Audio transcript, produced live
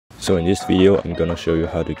So in this video, I'm gonna show you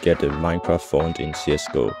how to get the Minecraft font in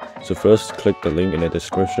CSGO. So first, click the link in the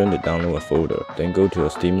description to download a folder. Then go to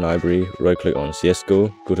a Steam library, right click on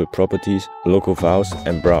CSGO, go to Properties, Local Files,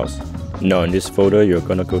 and Browse. Now in this folder, you're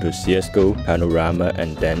gonna go to CSGO, Panorama,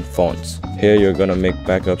 and then Fonts. Here you're gonna make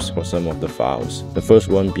backups for some of the files. The first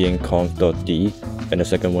one being conf.d, and the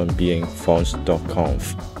second one being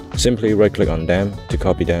fonts.conf. Simply right click on them to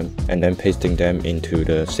copy them and then pasting them into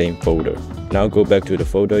the same folder. Now go back to the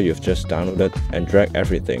folder you've just downloaded and drag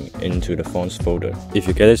everything into the fonts folder. If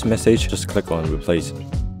you get this message, just click on replace.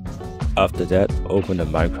 After that, open the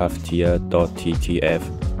minecraftia.ttf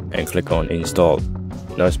and click on install.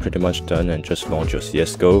 Now it's pretty much done, and just launch your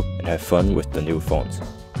CSGO and have fun with the new fonts.